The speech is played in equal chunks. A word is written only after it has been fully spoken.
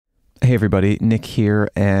Hey everybody, Nick here,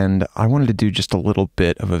 and I wanted to do just a little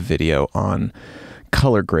bit of a video on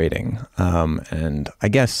color grading, and I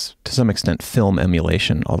guess to some extent film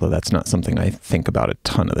emulation, although that's not something I think about a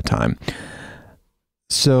ton of the time.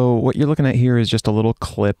 So what you're looking at here is just a little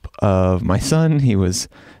clip of my son. He was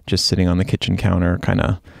just sitting on the kitchen counter, kind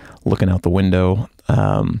of looking out the window.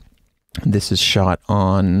 This is shot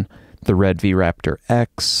on the Red V-Raptor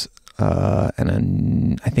X,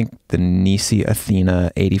 and I think the Nisi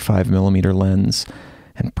Athena 85mm lens,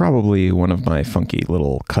 and probably one of my funky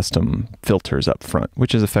little custom filters up front,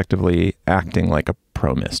 which is effectively acting like a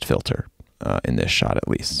Pro Mist filter in this shot at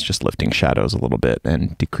least. It's just lifting shadows a little bit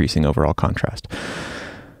and decreasing overall contrast.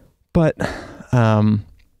 But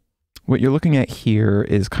what you're looking at here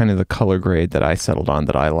is kind of the color grade that I settled on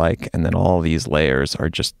that I like, and then all these layers are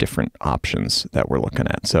just different options that we're looking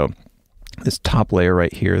at. So this top layer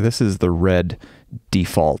right here, this is the red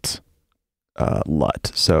default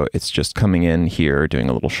LUT. So it's just coming in here, doing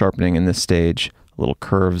a little sharpening in this stage, little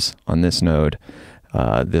curves on this node.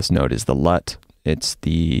 This node is the LUT. It's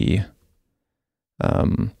the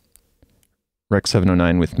Rec.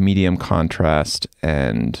 709 with medium contrast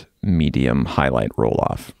and medium highlight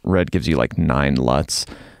roll-off. Red gives you like 9 LUTs.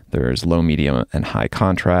 There's low, medium, and high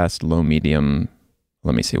contrast. Low, medium,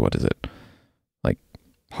 let me see, what is it? Like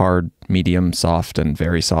hard, medium, soft, and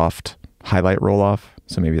very soft highlight roll-off.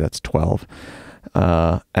 So maybe that's 12.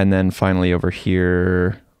 And then finally over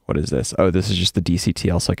here, what is this? Oh, this is just the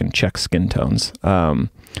DCTL, so I can check skin tones.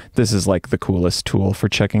 This is like the coolest tool for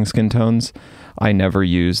checking skin tones. I never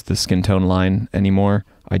use the skin tone line anymore.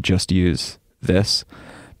 I just use this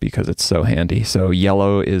because it's so handy. So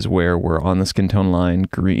yellow is where we're on the skin tone line,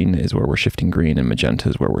 green is where we're shifting green, and magenta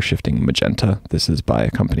is where we're shifting magenta. This is by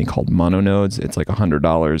a company called Mononodes. It's like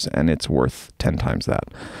 $100 and it's worth 10 times that.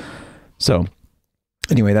 So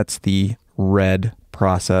anyway, that's the red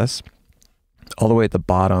process. All the way at the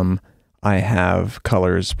bottom, I have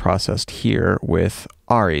colors processed here with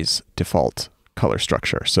Ari's default color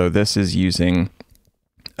structure. So this is using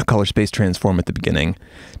a color space transform at the beginning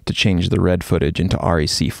to change the red footage into Ari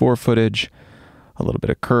C4 footage, a little bit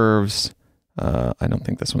of curves. I don't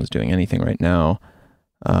think this one's doing anything right now.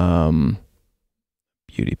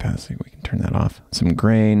 Beauty passing, we can turn that off. Some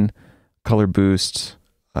grain, color boost,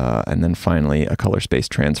 and then finally a color space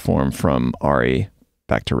transform from Ari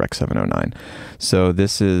back to Rec. 709. So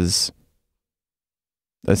this is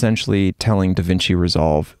essentially telling Vinci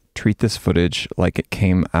Resolve, treat this footage like it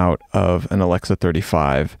came out of an Alexa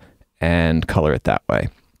 35 and color it that way.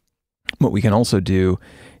 What we can also do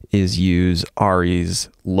is use Ari's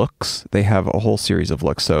looks. They have a whole series of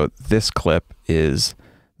looks. So this clip is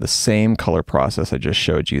the same color process I just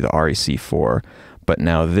showed you, the Ari C4, but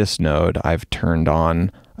now this node I've turned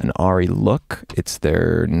on an Ari look. It's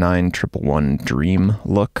their 9111 Dream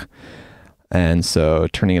look. And so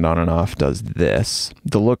turning it on and off does this.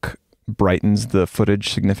 The look brightens the footage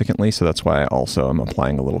significantly, so that's why I also am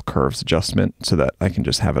applying a little curves adjustment so that I can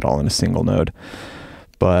just have it all in a single node.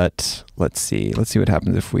 But let's see what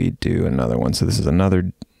happens if we do another one. So this is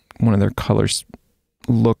another one of their colors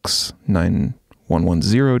looks,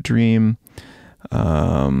 9110 Dream.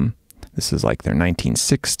 This is like their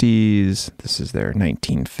 1960s. This is their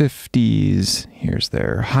 1950s. Here's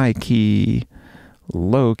their high key,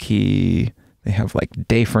 low key. They have like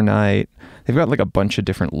day for night. They've got like a bunch of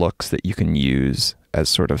different looks that you can use as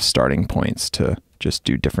sort of starting points to just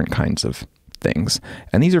do different kinds of things.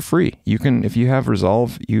 And these are free. You can, if you have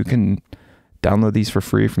Resolve, you can download these for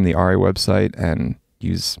free from the Ari website and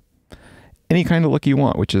use any kind of look you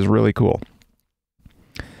want, which is really cool.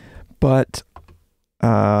 But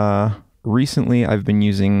recently I've been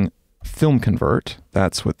using Film Convert.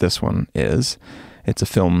 That's what this one is. It's a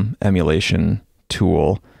film emulation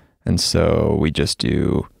tool. And so we just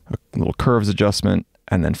do a little curves adjustment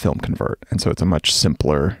and then Film Convert. And so it's a much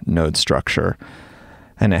simpler node structure.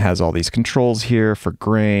 And it has all these controls here for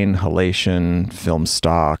grain, halation, film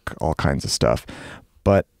stock, all kinds of stuff.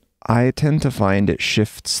 But I tend to find it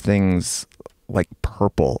shifts things like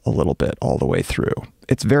purple a little bit all the way through.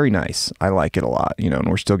 It's very nice. I like it a lot, you know, and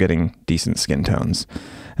we're still getting decent skin tones.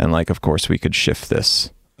 And like, of course, we could shift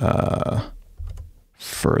this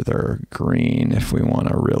further green if we want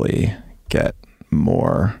to really get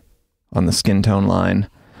more on the skin tone line.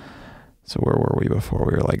 So where were we before?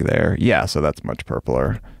 We were like there. Yeah, so that's much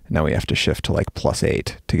purpler. Now we have to shift to like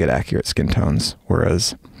 +8 to get accurate skin tones.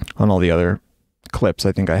 Whereas on all the other clips,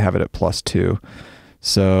 I think I have it at +2.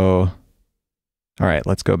 So, all right,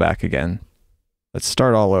 let's go back again. Let's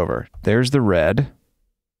start all over. There's the red.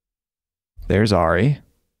 There's Ari.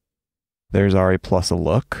 There's Ari plus a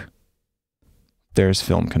look. There's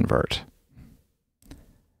Film Convert.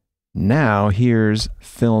 Now here's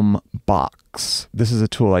Film Box. This is a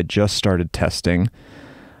tool I just started testing.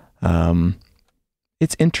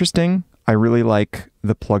 It's interesting. I really like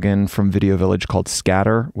the plugin from Video Village called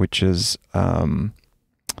Scatter, which is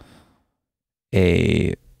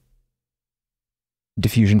a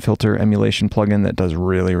diffusion filter emulation plugin that does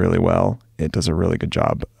really, really well. It does a really good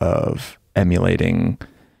job of emulating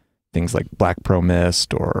things like Black Pro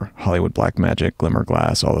Mist or Hollywood Blackmagic, Glimmer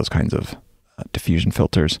Glass, all those kinds of diffusion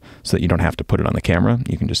filters, so that you don't have to put it on the camera.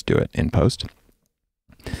 You can just do it in post.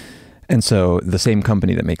 And so the same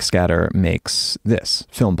company that makes Scatter makes this,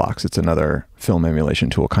 Filmbox. It's another film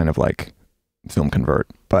emulation tool, kind of like Film Convert.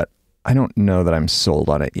 But I don't know that I'm sold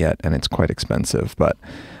on it yet, and it's quite expensive. But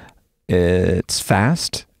it's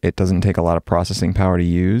fast. It doesn't take a lot of processing power to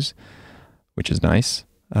use, which is nice.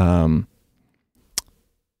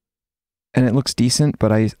 And it looks decent, but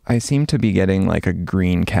I seem to be getting like a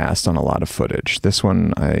green cast on a lot of footage. This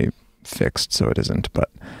one I fixed so it isn't, but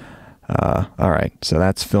all right. So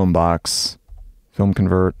that's Filmbox, Film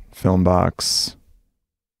Convert, Filmbox,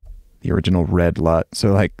 the original red LUT.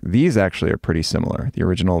 So like these actually are pretty similar. The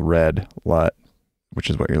original red LUT, which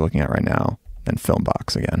is what you're looking at right now, and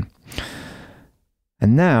Filmbox again.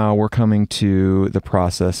 And now we're coming to the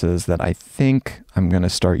processes that I think I'm going to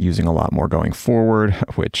start using a lot more going forward,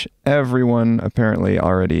 which everyone apparently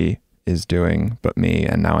already is doing but me,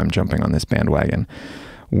 and now I'm jumping on this bandwagon,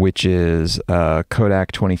 which is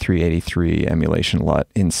Kodak 2383 emulation LUT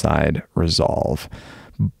inside Resolve.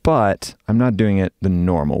 But I'm not doing it the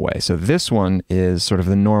normal way. So this one is sort of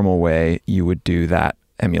the normal way you would do that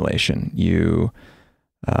emulation. You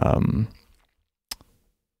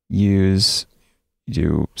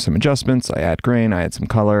do some adjustments. I add grain, I add some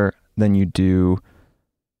color. Then you do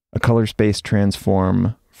a color space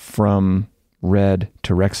transform from red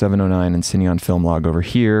to Rec 709 and Cineon film log over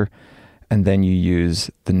here. And then you use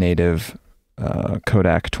the native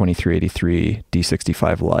Kodak 2383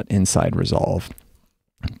 D65 LUT inside Resolve.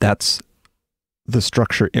 That's the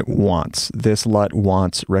structure it wants. This LUT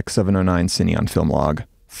wants Rec 709 Cineon film log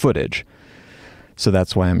footage. So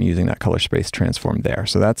that's why I'm using that color space transform there.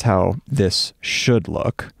 So that's how this should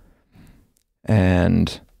look.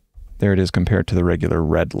 And there it is compared to the regular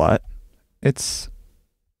red LUT. It's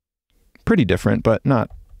pretty different, but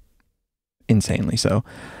not insanely so.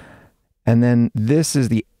 And then this is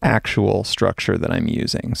the actual structure that I'm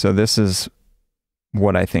using. So this is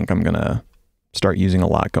what I think I'm going to start using a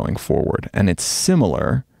lot going forward. And it's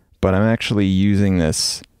similar, but I'm actually using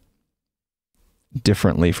this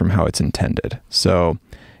differently from how it's intended. So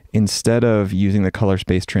instead of using the color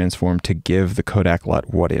space transform to give the Kodak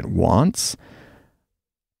LUT what it wants,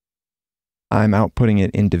 I'm outputting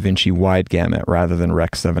it into Vinci wide gamut rather than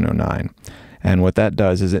Rec 709. And what that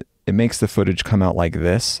does is it makes the footage come out like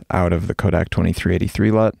this out of the Kodak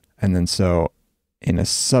 2383 LUT. And then so in a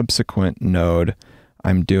subsequent node,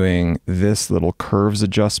 I'm doing this little curves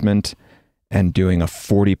adjustment and doing a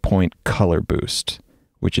 40-point color boost,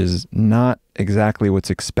 which is not exactly what's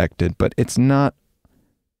expected, but it's not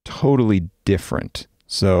totally different.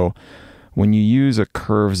 So when you use a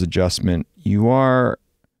curves adjustment, you're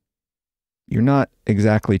not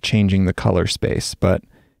exactly changing the color space, but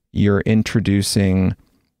you're introducing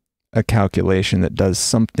a calculation that does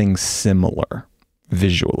something similar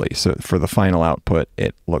visually. So for the final output,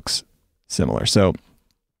 it looks similar. So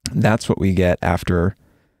that's what we get after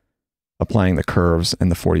applying the curves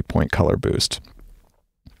and the 40-point color boost.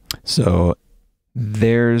 So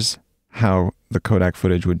there's how the Kodak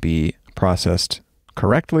footage would be processed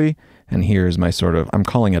correctly. And here's my sort of, I'm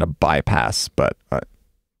calling it a bypass, but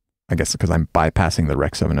I guess because I'm bypassing the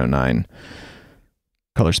Rec 709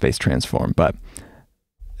 color space transform.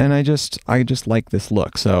 And I just like this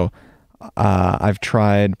look. So I've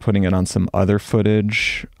tried putting it on some other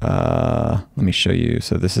footage. Let me show you.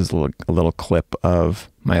 So this is a little clip of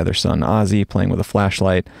my other son, Ozzy, playing with a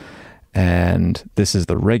flashlight. And this is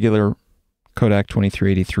the regular Kodak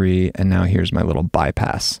 2383. And now here's my little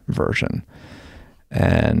bypass version.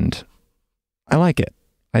 And I like it.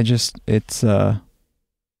 It's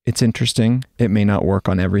interesting. It may not work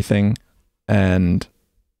on everything, and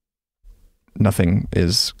nothing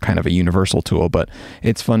is kind of a universal tool, but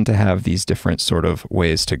it's fun to have these different sort of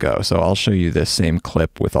ways to go. So I'll show you this same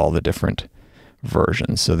clip with all the different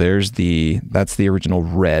versions. So that's the original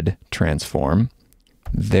red transform.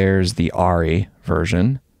 There's the ARRI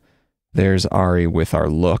version. There's ARRI with our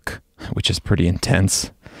look, which is pretty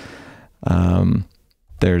intense.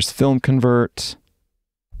 There's Film Convert.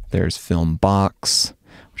 There's Film Box,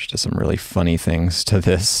 which does some really funny things to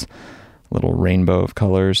this little rainbow of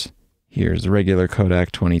colors. Here's regular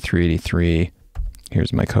Kodak 2383.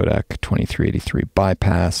 Here's my Kodak 2383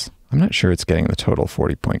 bypass. I'm not sure it's getting the total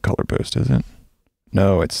 40-point color boost, is it?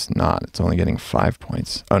 No, it's not. It's only getting 5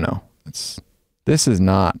 points. Oh no, this is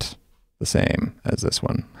not the same as this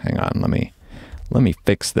one. Hang on, let me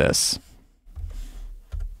fix this.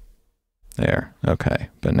 There, okay.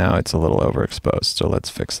 But now it's a little overexposed, so let's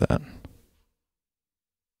fix that.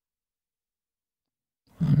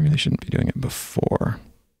 I really shouldn't be doing it before.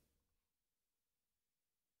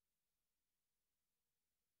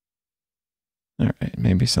 All right,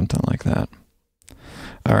 maybe something like that.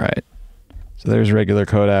 All right, so there's regular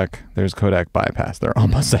Kodak, there's Kodak Bypass. They're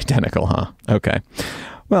almost identical, huh? Okay.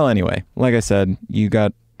 Well, anyway, like I said, you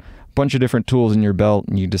got a bunch of different tools in your belt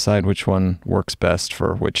and you decide which one works best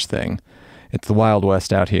for which thing. It's the Wild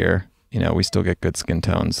West out here. You know, we still get good skin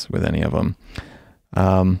tones with any of them.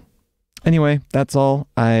 Anyway, that's all.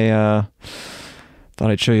 I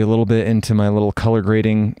thought I'd show you a little bit into my little color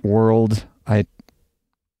grading world. I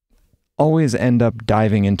always end up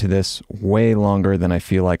diving into this way longer than I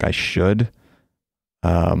feel like I should.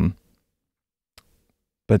 But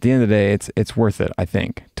at the end of the day, it's worth it, I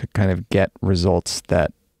think, to kind of get results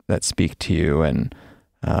that speak to you and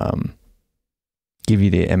give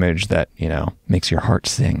you the image that, you know, makes your heart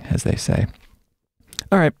sing, as they say.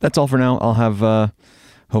 All right, that's all for now. I'll have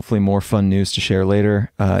hopefully more fun news to share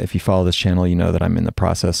later. If you follow this channel, you know that I'm in the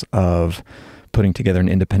process of putting together an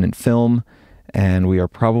independent film, and we are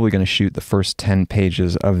probably going to shoot the first 10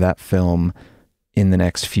 pages of that film in the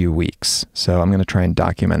next few weeks. So I'm going to try and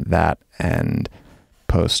document that and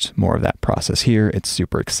post more of that process here. It's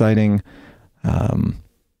super exciting.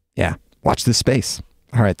 Yeah, watch this space.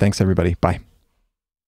 All right, thanks everybody. Bye.